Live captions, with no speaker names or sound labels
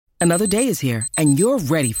Another day is here, and you're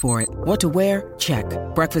ready for it. What to wear? Check.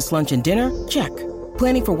 Breakfast, lunch, and dinner? Check.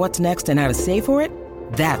 Planning for what's next and how to save for it?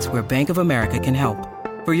 That's where Bank of America can help.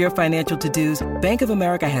 For your financial to-dos, Bank of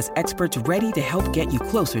America has experts ready to help get you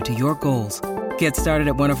closer to your goals. Get started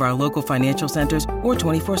at one of our local financial centers or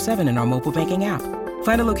 24/7 in our mobile banking app.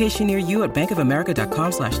 Find a location near you at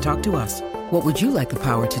bankofamerica.com/talktous. What would you like the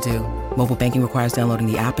power to do? Mobile banking requires downloading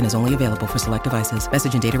the app and is only available for select devices.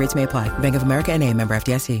 Message and data rates may apply. Bank of America N.A., member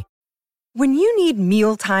FDIC. When you need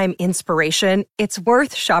mealtime inspiration, it's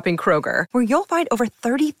worth shopping Kroger, where you'll find over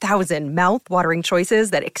 30,000 mouth-watering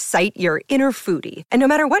choices that excite your inner foodie. And no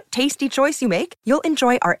matter what tasty choice you make, you'll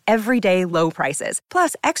enjoy our everyday low prices,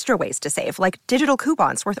 plus extra ways to save, like digital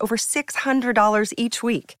coupons worth over $600 each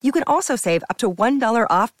week. You can also save up to $1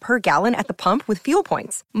 off per gallon at the pump with fuel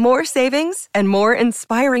points. More savings and more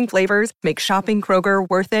inspiring flavors make shopping Kroger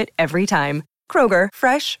worth it every time. Kroger,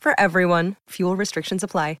 fresh for everyone. Fuel restrictions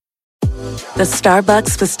apply. The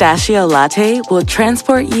Starbucks Pistachio Latte will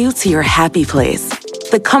transport you to your happy place.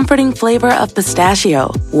 The comforting flavor of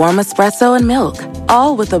pistachio, warm espresso, and milk,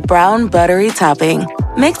 all with a brown buttery topping.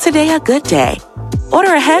 Make today a good day.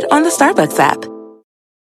 Order ahead on the Starbucks app.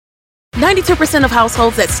 92% of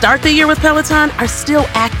households that start the year with Peloton are still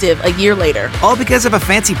active a year later. All because of a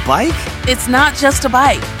fancy bike? It's not just a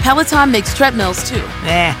bike. Peloton makes treadmills too.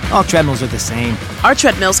 All treadmills are the same. Our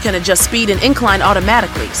treadmills can adjust speed and incline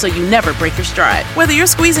automatically, so you never break your stride. Whether you're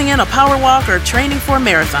squeezing in a power walk or training for a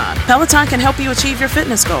marathon, Peloton can help you achieve your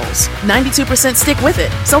fitness goals. 92% stick with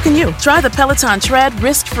it. So can you. Try the Peloton Tread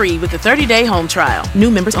risk-free with a 30-day home trial.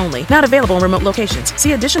 New members only. Not available in remote locations.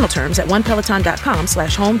 See additional terms at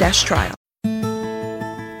onepeloton.com/home-trial.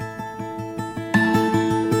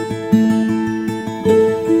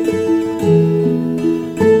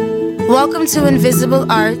 Welcome to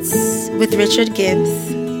Invisible Arts with Richard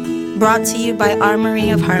Gibbs, brought to you by Armory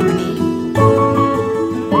of Harmony.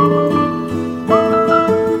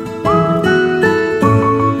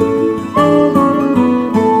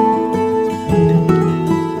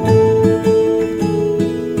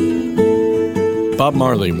 Bob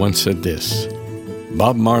Marley once said this: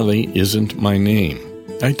 Bob Marley isn't my name.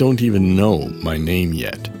 I don't even know my name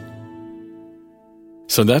yet.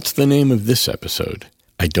 So that's the name of this episode.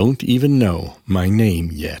 I don't even know my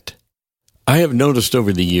name yet. I have noticed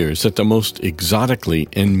over the years that the most exotically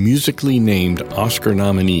and musically named Oscar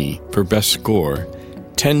nominee for Best Score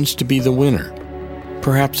tends to be the winner.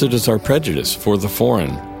 Perhaps it is our prejudice for the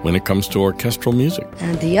foreign when it comes to orchestral music.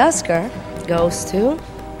 And the Oscar goes to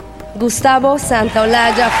Gustavo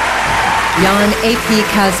Santaolalla, Jan A.P.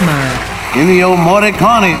 Kazmar, Ennio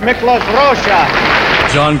Morricone, Miklos Rocha,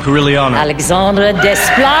 John Corigliano, Alexandre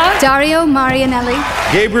Desplat, Dario Marianelli,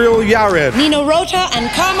 Gabriel Yared, Nino Rota, and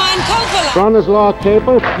Carmine Coppola. Bronislaw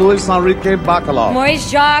Kapos, Luis Enrique Bacalov, Maurice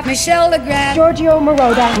Jacques, Michel Legrand, Giorgio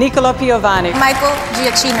Moroder, Nicola Piovani, Michael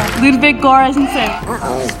Giacchino, Ludwig Göransson,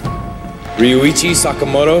 Ryuichi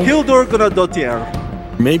Sakamoto, Hildur Guðnadóttir.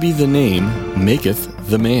 Maybe the name maketh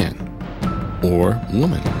the man or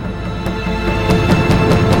woman.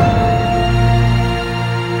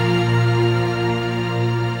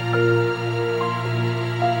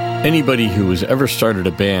 Anybody who has ever started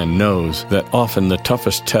a band knows that often the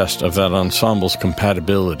toughest test of that ensemble's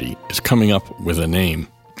compatibility is coming up with a name.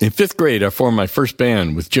 In 5th grade, I formed my first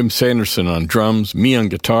band with Jim Sanderson on drums, me on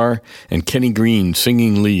guitar, and Kenny Green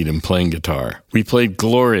singing lead and playing guitar. We played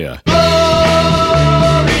Gloria.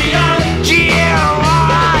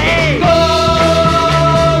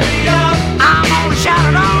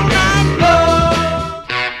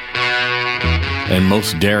 And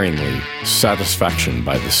most daringly, Satisfaction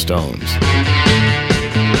by the Stones.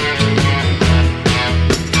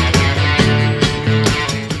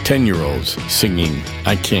 Ten-year-olds singing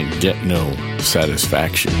I Can't Get No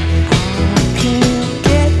Satisfaction. I can't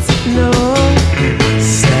get no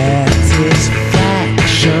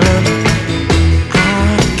satisfaction.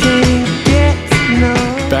 I can't get no.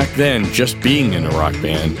 Back then, just being in a rock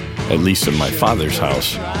band, at least in my father's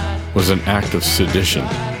house, was an act of sedition.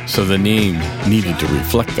 So the name needed to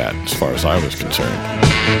reflect that as far as I was concerned.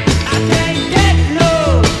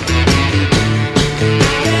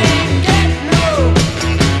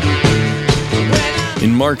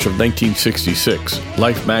 In March of 1966,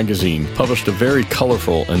 Life magazine published a very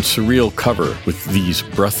colorful and surreal cover with these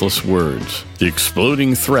breathless words: "The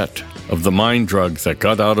exploding threat of the mind drug that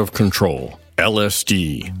got out of control,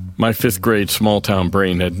 LSD." My 5th grade small-town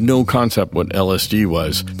brain had no concept what LSD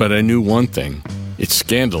was, but I knew one thing. It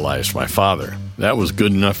scandalized my father. That was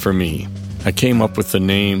good enough for me. I came up with the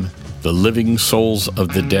name, The Living Souls of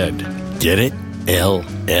the Dead. Get it?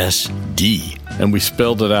 LSD. and we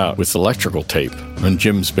spelled it out with electrical tape on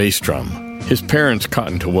Jim's bass drum. His parents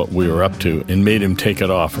cottoned to what we were up to and made him take it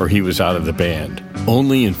off or he was out of the band.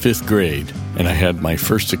 Only in 5th grade, and I had my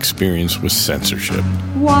first experience with censorship.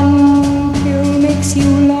 One pill makes you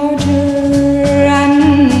larger,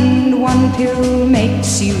 and one pill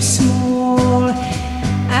makes you small,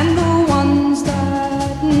 and the ones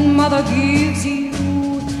that mother gives you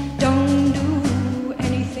don't do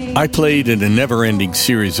anything. I played in a never-ending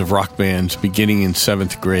series of rock bands beginning in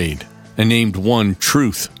 7th grade. I named one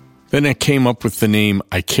Truth. Then I came up with the name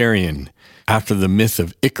Icarian, after the myth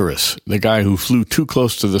of Icarus, the guy who flew too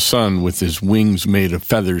close to the sun with his wings made of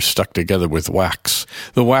feathers stuck together with wax.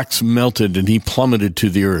 The wax melted and he plummeted to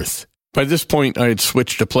the earth. By this point, I had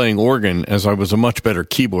switched to playing organ as I was a much better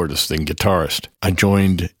keyboardist than guitarist. I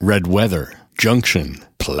joined Red Weather, Junction,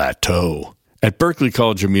 Plateau. At Berklee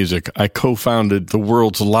College of Music, I co-founded the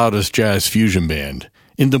world's loudest jazz fusion band.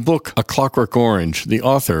 In the book A Clockwork Orange, the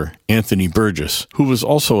author, Anthony Burgess, who was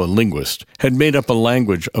also a linguist, had made up a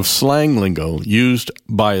language of slang lingo used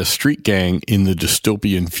by a street gang in the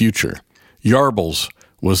dystopian future. Yarbles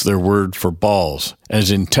was their word for balls,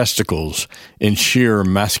 as in testicles, in sheer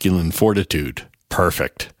masculine fortitude.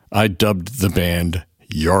 Perfect. I dubbed the band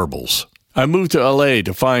Yarbles. I moved to LA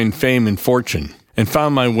to find fame and fortune, and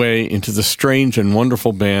found my way into the strange and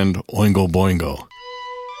wonderful band Oingo Boingo.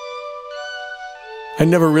 I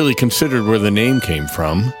never really considered where the name came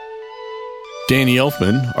from. Danny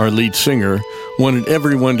Elfman, our lead singer, wanted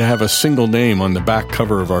everyone to have a single name on the back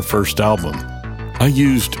cover of our first album. I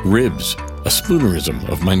used Ribs, a spoonerism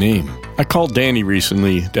of my name. I called Danny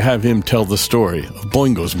recently to have him tell the story of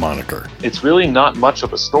Boingo's moniker. It's really not much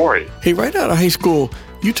of a story. Hey, right out of high school,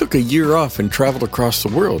 you took a year off and traveled across the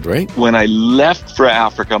world, right? When I left for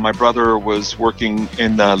Africa, my brother was working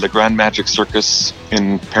in the Grand Magic Circus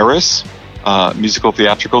in Paris. Musical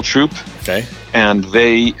theatrical troupe. Okay. And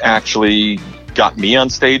they actually got me on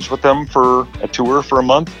stage with them for a tour for a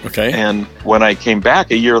month. Okay. And when I came back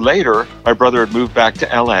a year later, my brother had moved back to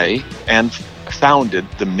LA and founded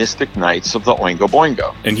the Mystic Knights of the Oingo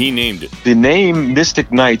Boingo. And he named it. The name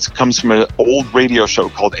Mystic Knights comes from an old radio show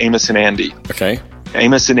called Amos and Andy. Okay.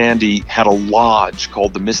 Amos and Andy had a lodge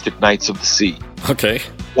called the Mystic Knights of the Sea. Okay.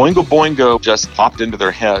 Oingo Boingo just popped into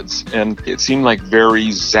their heads, and it seemed like very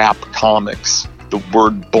Zap comics. The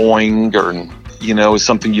word boing, or, is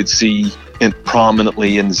something you'd see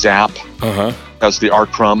prominently in Zap. As the R.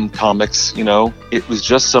 Crumb comics, It was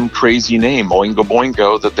just some crazy name, Oingo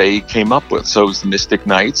Boingo, that they came up with. So it was the Mystic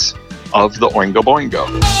Knights of the Oingo Boingo.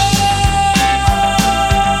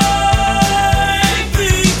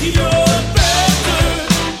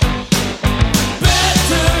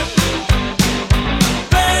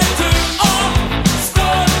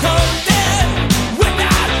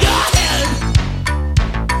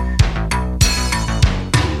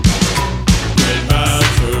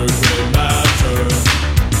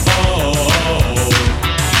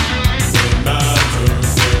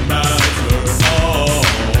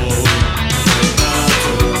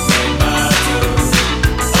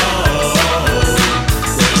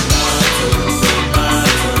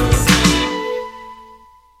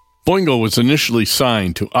 Boingo was initially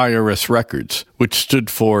signed to IRS Records, which stood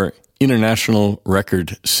for International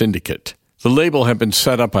Record Syndicate. The label had been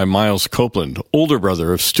set up by Miles Copeland, older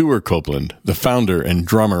brother of Stuart Copeland, the founder and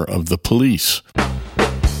drummer of The Police.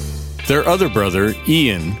 Their other brother,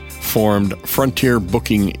 Ian, formed Frontier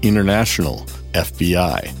Booking International,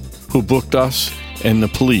 FBI, who booked us and The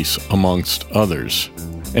Police, amongst others.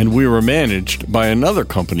 And we were managed by another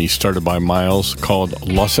company started by Miles called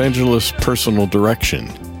Los Angeles Personal Direction,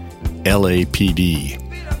 LAPD.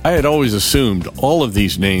 I had always assumed all of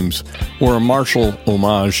these names were a martial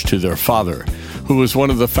homage to their father, who was one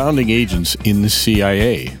of the founding agents in the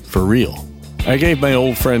CIA, for real. I gave my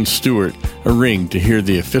old friend Stuart a ring to hear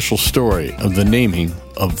the official story of the naming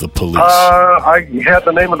of The Police. I had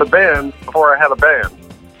the name of the band before I had a band.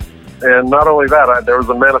 And not only that, there was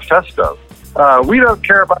a manifesto. We don't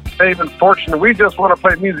care about fame and fortune. We just want to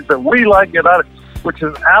play music that we like, which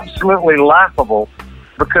is absolutely laughable,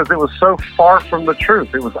 because it was so far from the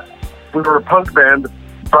truth. We were a punk band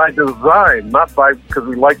by design, not because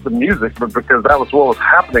we liked the music, but because that was what was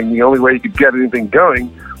happening. The only way you could get anything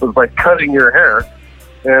going was by cutting your hair.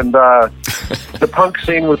 And the punk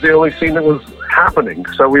scene was the only scene that was happening.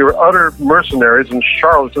 So we were utter mercenaries and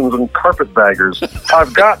charlatans and carpetbaggers.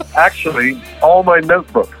 I've got actually all my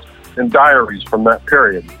notebooks and diaries from that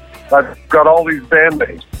period. I've got all these band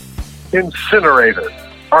names. Incinerator,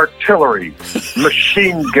 Artillery,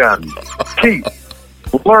 Machine Gun, Teeth,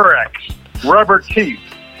 Lurex, Rubber Teeth,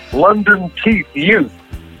 London Teeth Youth,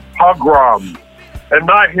 Pogrom,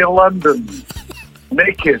 Annihilation,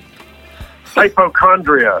 naked,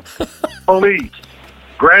 hypochondria, police,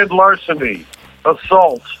 grand larceny,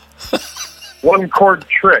 assault, one-chord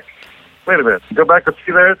trick. Wait a minute. Go back a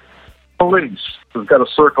few there. Police. It's got a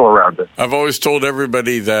circle around it. I've always told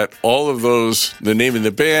everybody that all of those, the name of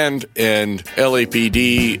the band and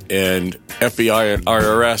LAPD and FBI and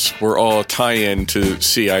IRS, were all a tie-in to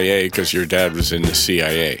CIA because your dad was in the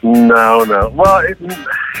CIA. No. Well,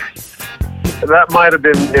 that might have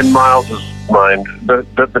been in Miles' mind. But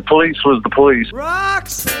the police was the police.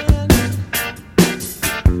 Roxanne,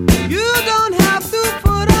 you don't have to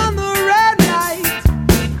put on the red light.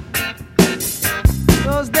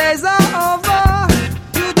 Those days are over.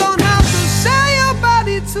 You don't have to sell your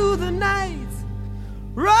body to the night.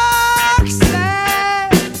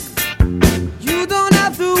 Roxanne, you don't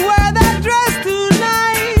have to wear that dress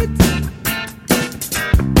tonight.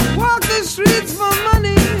 Walk the streets for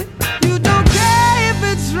money. You don't care if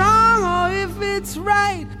it's wrong or if it's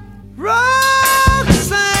right.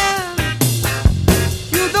 Roxanne,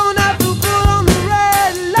 you don't have to put on the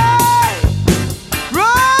red light.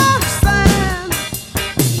 Roxanne,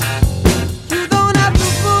 you don't have to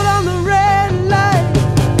put on the red light.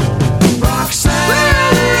 Roxanne,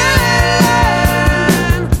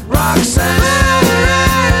 Roxanne,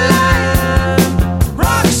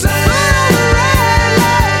 Roxanne, Roxanne,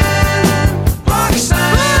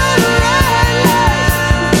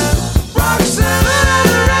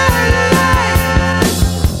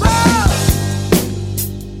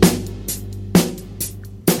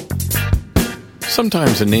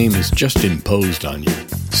 Sometimes a name is just imposed on you.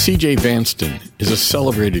 C.J. Vanston is a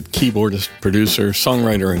celebrated keyboardist, producer,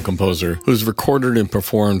 songwriter, and composer who's recorded and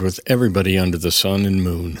performed with everybody under the sun and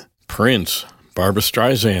moon. Prince, Barbra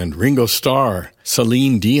Streisand, Ringo Starr,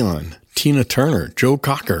 Celine Dion, Tina Turner, Joe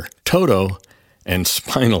Cocker, Toto, and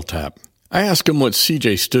Spinal Tap. I asked him what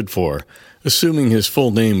C.J. stood for, assuming his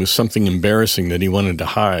full name was something embarrassing that he wanted to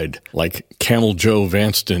hide, like Camel Joe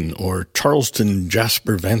Vanston or Charleston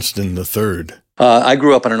Jasper Vanston III. I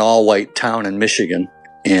grew up in an all-white town in Michigan,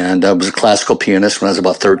 and I was a classical pianist when I was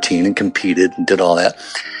about 13 and competed and did all that.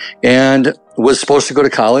 And was supposed to go to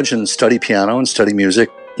college and study piano and study music,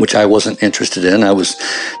 which I wasn't interested in. I was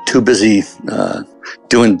too busy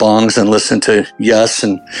doing bongs and listening to Yes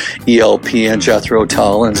and ELP and Jethro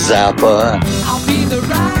Tull and Zappa. I'll be the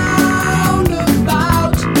roundabout.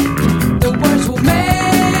 The words will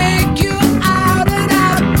make you out and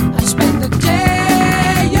out. I spend the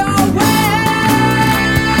day your way.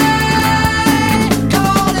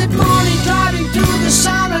 Call it morning, driving through the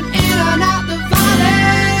sun and in and out the valley.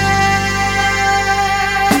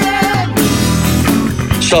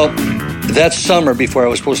 So that summer, before I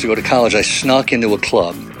was supposed to go to college, I snuck into a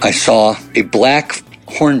club. I saw a black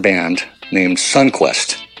horn band named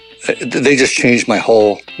Sunquest. They just changed my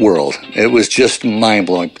whole world. It was just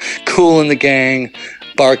mind-blowing. Kool and the Gang,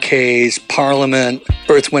 Bar-Kays, Parliament,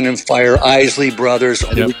 Earth, Wind & Fire, Isley Brothers.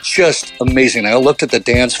 It was just amazing. I looked at the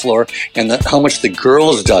dance floor and how much the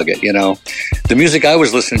girls dug it, you know. The music I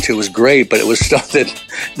was listening to was great, but it was stuff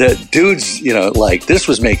that dudes, you know, like this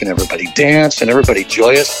was making everybody dance and everybody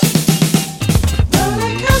joyous.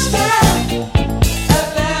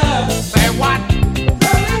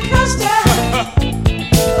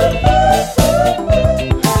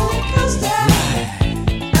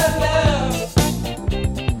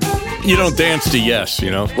 You don't dance to Yes, you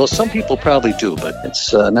know? Well, some people probably do, but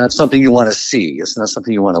it's not something you want to see. It's not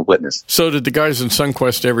something you want to witness. So did the guys in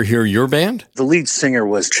Sunquest ever hear your band? The lead singer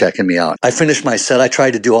was checking me out. I finished my set. I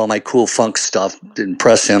tried to do all my cool funk stuff to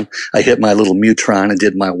impress him. I hit my little Mutron and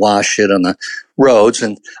did my wash shit on the roads,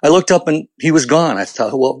 and I looked up and he was gone. I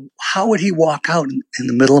thought, well, how would he walk out in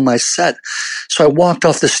the middle of my set? So I walked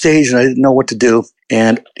off the stage and I didn't know what to do.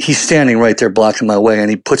 And he's standing right there blocking my way, and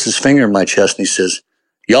he puts his finger in my chest and he says,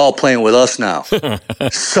 "Y'all playing with us now."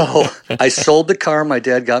 So I sold the car my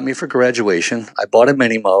dad got me for graduation. I bought a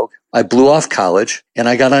Mini Moog. I blew off college, and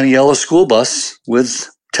I got on a yellow school bus with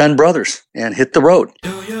 10 brothers and hit the road.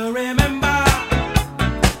 Do you remember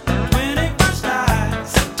when it was started?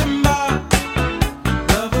 September,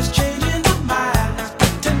 love was changing the minds,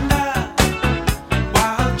 pretender,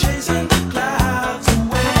 while chasing the clouds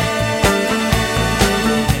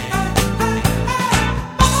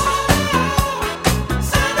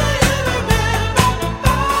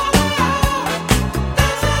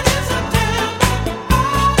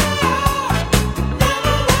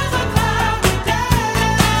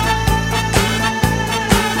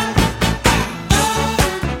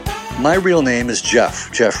My real name is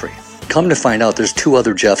Jeffrey. Come to find out, there's 2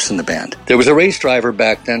 other Jeffs in the band. There was a race driver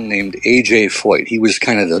back then named A.J. Foyt. He was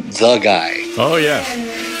kind of the guy. Oh, yeah.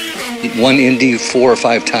 He won Indy 4 or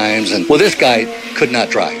 5 times. And, well, this guy could not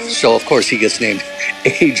drive. So, of course, he gets named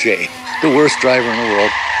AJ, the worst driver in the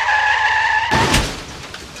world.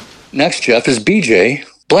 Next Jeff is BJ,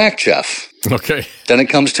 Black Jeff. Okay. Then it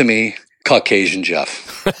comes to me, Caucasian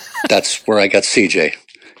Jeff. That's where I got CJ.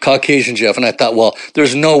 Caucasian Jeff. And I thought, well,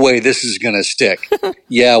 there's no way this is going to stick.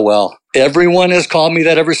 Yeah, well, everyone has called me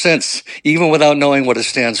that ever since, even without knowing what it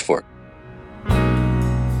stands for.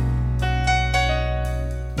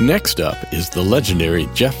 Next up is the legendary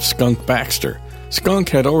Jeff Skunk Baxter. Skunk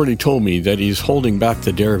had already told me that he's holding back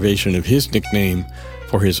the derivation of his nickname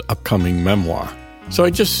for his upcoming memoir. So I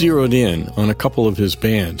just zeroed in on a couple of his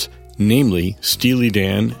bands, namely Steely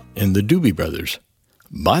Dan and the Doobie Brothers.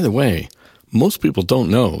 By the way, most people don't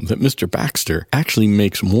know that Mr. Baxter actually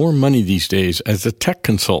makes more money these days as a tech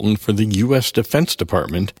consultant for the U.S. Defense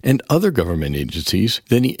Department and other government agencies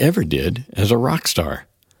than he ever did as a rock star.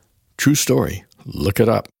 True story. Look it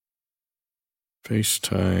up.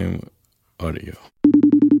 FaceTime audio.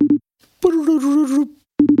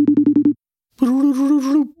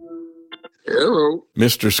 Hello.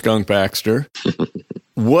 Mr. Skunk Baxter.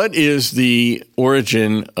 What is the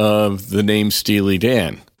origin of the name Steely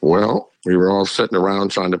Dan? Well, we were all sitting around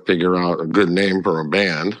trying to figure out a good name for a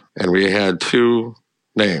band, and we had 2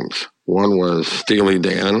 names. One was Steely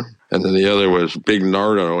Dan, and then the other was Big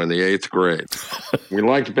Nardo in the 8th grade. We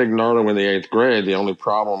liked Big Nardo in the 8th grade. The only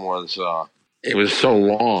problem was it was so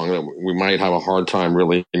long that we might have a hard time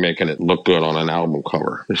really making it look good on an album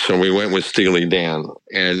cover. So we went with Steely Dan.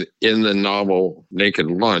 And in the novel Naked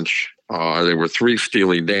Lunch, there were 3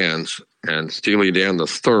 Steely Dans, and Steely Dan the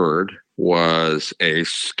third was a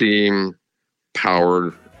steam-powered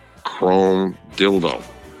chrome dildo.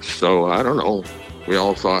 So I don't know. We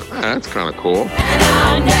all thought, that's kind of cool. And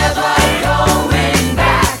I'm never going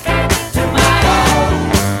back to my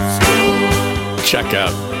old school. Check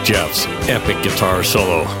out Jeff's epic guitar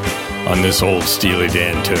solo on this old Steely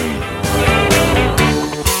Dan tune.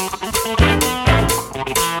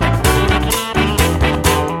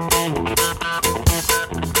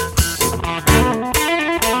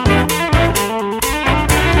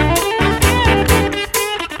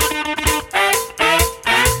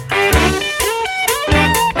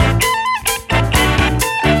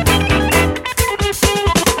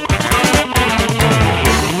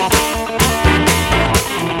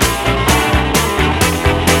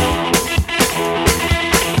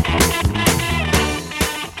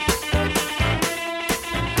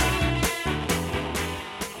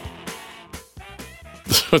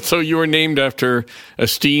 So you were named after a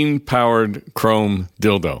steam-powered chrome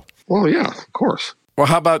dildo. Well, yeah, of course. Well,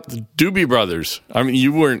 how about the Doobie Brothers? I mean,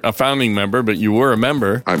 you weren't a founding member, but you were a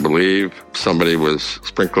member. I believe somebody was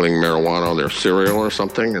sprinkling marijuana on their cereal or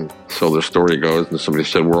something, and so the story goes, and somebody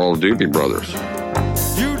said, we're all Doobie Brothers.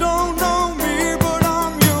 You don't know me, but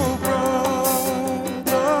I'm your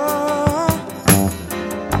brother.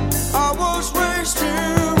 I was raised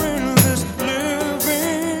here in this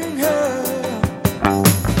living hell.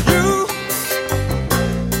 You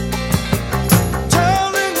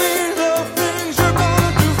telling me the things you're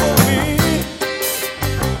gonna do for me.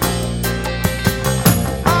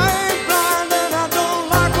 I ain't blind and I don't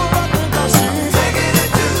like what I think I see. Taking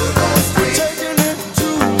it to the street. Taking it to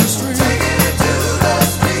the street. Taking it to the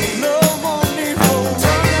street. No more need for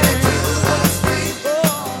taking it to the street.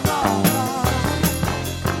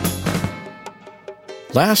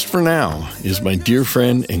 Last for now is my dear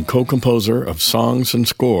friend and co-composer of songs and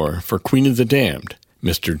score for Queen of the Damned,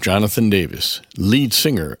 Mr. Jonathan Davis, lead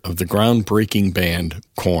singer of the groundbreaking band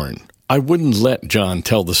Korn. I wouldn't let John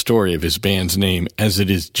tell the story of his band's name as it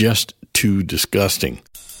is just too disgusting.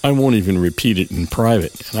 I won't even repeat it in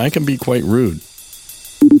private, and I can be quite rude.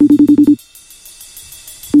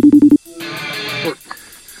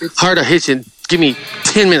 Hard to hit you. Give me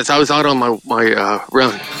 10 minutes. I was out on my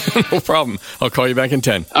run. No problem. I'll call you back in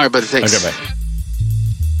 10. All right, buddy. Thanks. Okay, bye.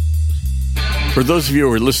 For those of you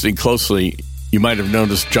who are listening closely, you might have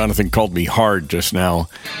noticed Jonathan called me Hard just now.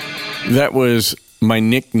 That was my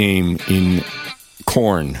nickname in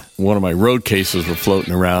Korn. One of my road cases were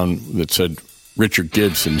floating around that said Richard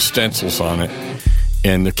Gibbs and stencils on it.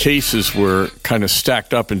 And the cases were kind of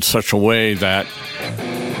stacked up in such a way that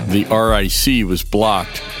the RIC was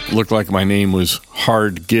blocked. It looked like my name was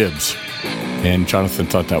Hard Gibbs. And Jonathan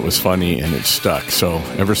thought that was funny, and it stuck. So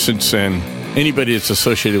ever since then, anybody that's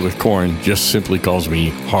associated with Korn just simply calls me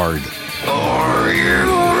Hard. Are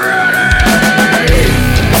you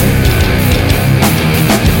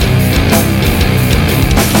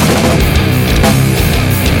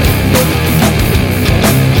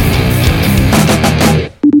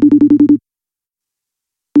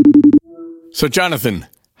So, Jonathan,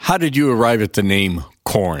 How did you arrive at the name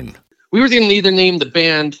Korn? We were going to either name the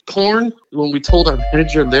band Korn. When we told our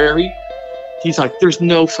manager, Larry, he's like, there's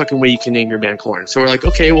no fucking way you can name your band Korn. So we're like,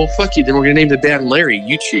 okay, well, fuck you. Then we're going to name the band Larry.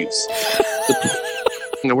 You choose.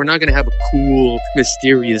 We're not going to have a cool,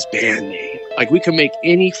 mysterious band name. Like, we can make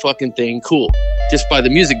any fucking thing cool just by the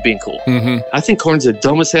music being cool. Mm-hmm. I think Korn's the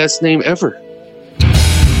dumbest ass name ever.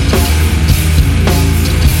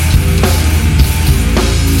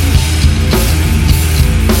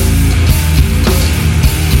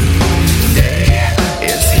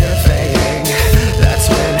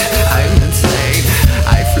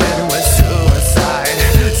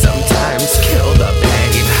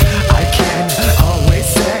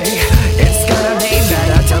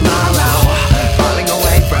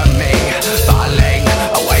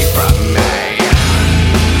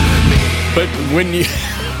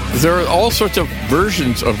 There are all sorts of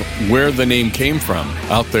versions of where the name came from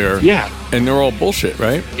out there. Yeah. And they're all bullshit,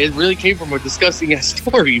 right? It really came from a disgusting ass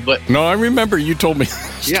story, but... No, I remember you told me.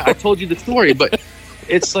 Yeah, I told you the story, but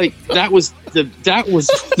it's like, that was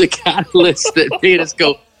the catalyst that made us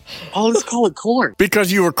go, oh, let's call it Korn.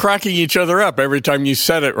 Because you were cracking each other up every time you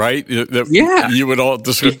said it, right? Yeah. You would all,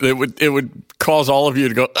 it would cause all of you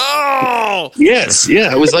to go, oh! Yes,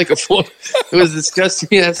 yeah. It was like it was disgusting.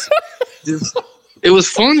 Yes. It was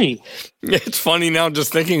funny. It's funny now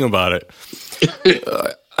just thinking about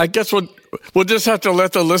it. I guess we'll just have to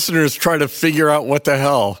let the listeners try to figure out what the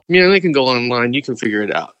hell. Yeah, they can go online. You can figure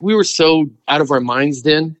it out. We were so out of our minds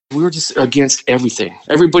then. We were just against everything.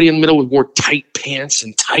 Everybody in the middle wore tight pants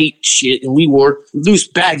and tight shit, and we wore loose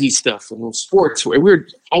baggy stuff and sportswear. We were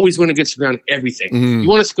always went against the ground everything. Mm. You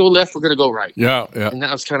want us to go left, we're going to go right. Yeah. And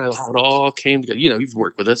that was kind of how it all came together. You know, you've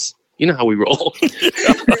worked with us. You know how we roll.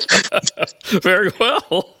 Very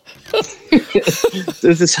well.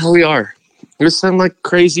 This is how we are. There's some like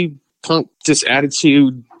crazy punk just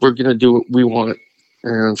attitude. We're going to do what we want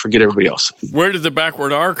and forget everybody else. Where did the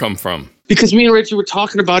backward R come from? Because me and Reggie were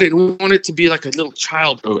talking about it and we wanted it to be like a little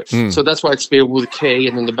child wrote it. Mm. So that's why it's spelled with a K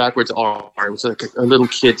and then the backwards R. It was like a little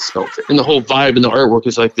kid spelled it. And the whole vibe in the artwork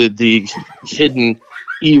is like the hidden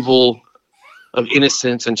evil of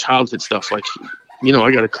innocence and childhood stuff. Like, you know,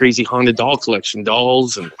 I got a crazy haunted doll collection,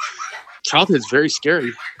 dolls, and childhood's very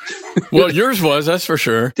scary. Well, yours was, that's for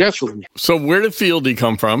sure. Definitely. So where did Fieldy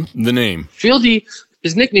come from, the name? Fieldy,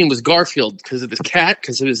 his nickname was Garfield because of his cat,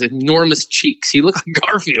 because of his enormous cheeks. He looked like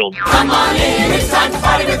Garfield. Come on in, it's time to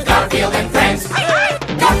party with Garfield and friends.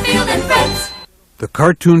 Garfield and friends. The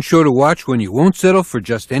cartoon show to watch when you won't settle for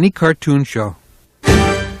just any cartoon show.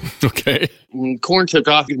 Okay. When Korn took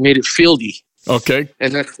off, he made it Fieldy. Okay.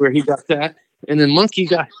 And that's where he got that. And then Monkey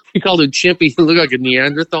he called him Chimpy. He looked like a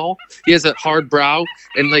Neanderthal. He has that hard brow.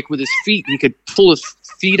 And like with his feet, he could pull his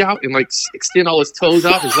feet out and like extend all his toes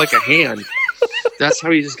out. It's like a hand. That's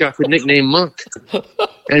how he just got the nickname Monk.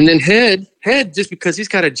 And then Head, just because he's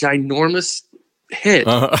got a ginormous head.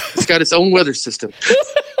 It's got its own weather system.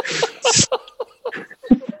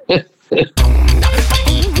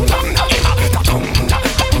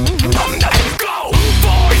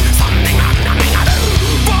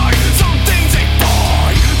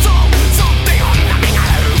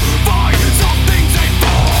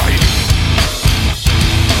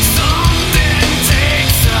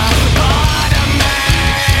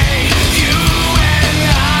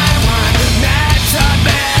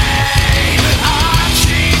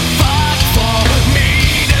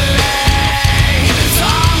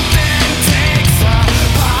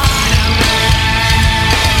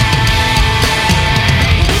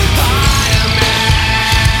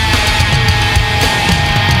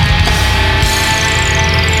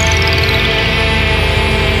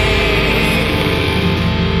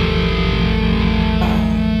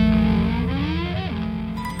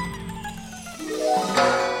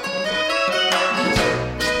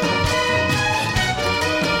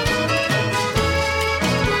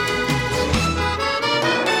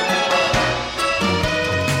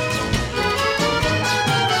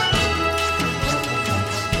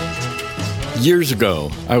 Years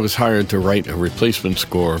ago, I was hired to write a replacement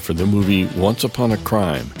score for the movie Once Upon a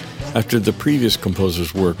Crime after the previous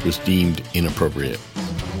composer's work was deemed inappropriate.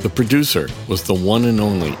 The producer was the one and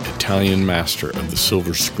only Italian master of the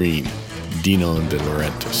silver screen, Dino De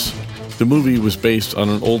Laurentiis. The movie was based on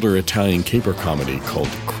an older Italian caper comedy called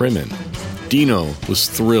Crimen. Dino was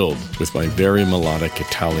thrilled with my very melodic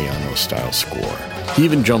Italiano-style score. He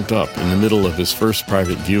even jumped up in the middle of his first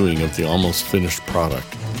private viewing of the almost finished product,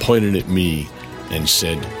 pointed at me, and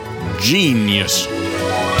said, "Genius!"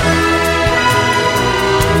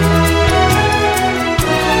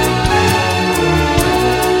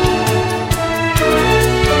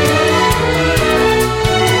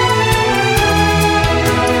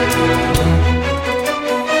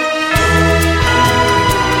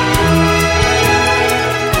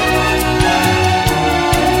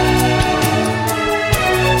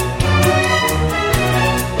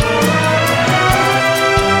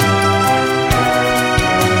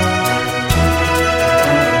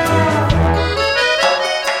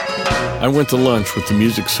 I went to lunch with the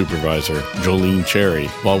music supervisor, Jolene Cherry,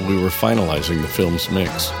 while we were finalizing the film's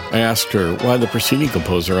mix. I asked her why the preceding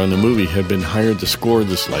composer on the movie had been hired to score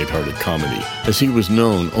this lighthearted comedy, as he was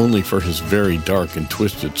known only for his very dark and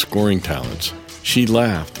twisted scoring talents. She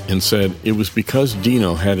laughed and said it was because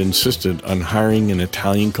Dino had insisted on hiring an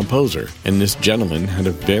Italian composer, and this gentleman had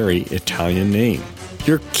a very Italian name.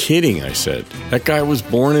 You're kidding, I said. That guy was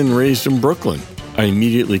born and raised in Brooklyn. I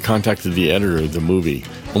immediately contacted the editor of the movie.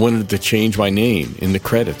 I wanted to change my name in the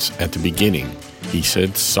credits at the beginning. He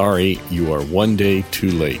said, sorry, you are one day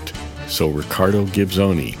too late. So Riccardo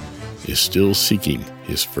Gibsoni is still seeking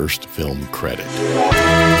his first film credit.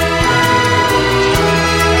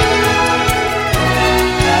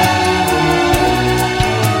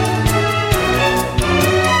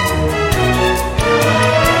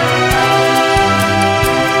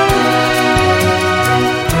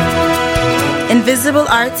 Invisible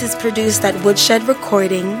Arts is produced at Woodshed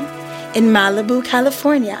Recording in Malibu,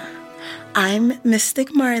 California. I'm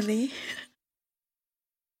Mystic Marley.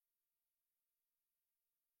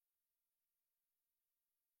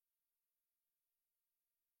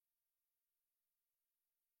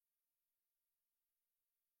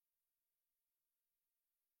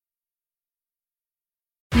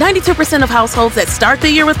 %of households that start the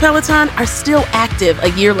year with Peloton are still active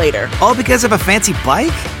a year later. All because of a fancy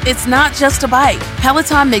bike? It's not just a bike.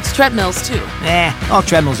 Peloton makes treadmills too. All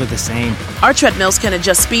treadmills are the same. Our treadmills can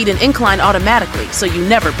adjust speed and incline automatically, so you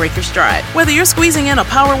never break your stride. Whether you're squeezing in a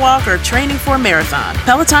power walk or training for a marathon,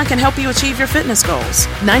 Peloton can help you achieve your fitness goals.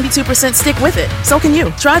 92% stick with it. So can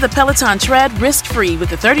you. Try the Peloton Tread risk-free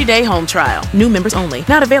with a 30-day home trial. New members only.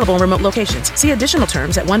 Not available in remote locations. See additional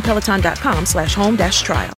terms at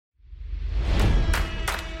onepeloton.com/home-trial.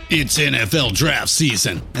 It's NFL draft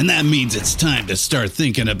season, and that means it's time to start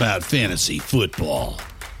thinking about fantasy football.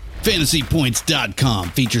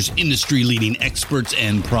 FantasyPoints.com features industry-leading experts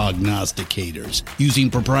and prognosticators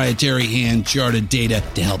using proprietary hand-charted data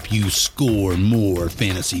to help you score more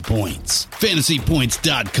fantasy points.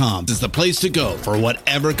 FantasyPoints.com is the place to go for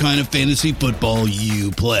whatever kind of fantasy football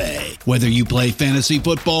you play. Whether you play fantasy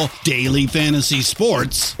football, daily fantasy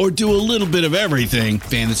sports, or do a little bit of everything,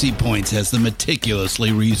 Fantasy Points has the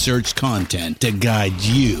meticulously researched content to guide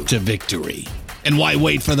you to victory. And why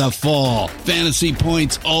wait for the fall? Fantasy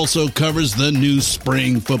Points also covers the new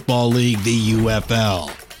spring football league, the UFL.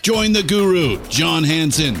 Join the guru, John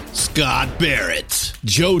Hansen, Scott Barrett,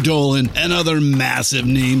 Joe Dolan, and other massive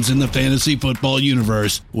names in the fantasy football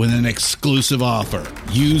universe with an exclusive offer.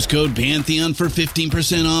 Use code Pantheon for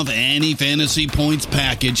 15% off any Fantasy Points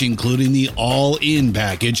package, including the all-in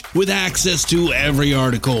package, with access to every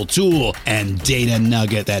article, tool, and data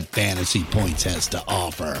nugget that Fantasy Points has to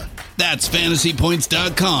offer. That's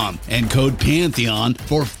FantasyPoints.com and code Pantheon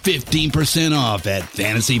for 15% off at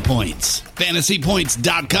Fantasy Points.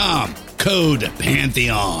 FantasyPoints.com, code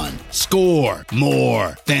Pantheon. Score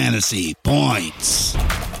more fantasy points.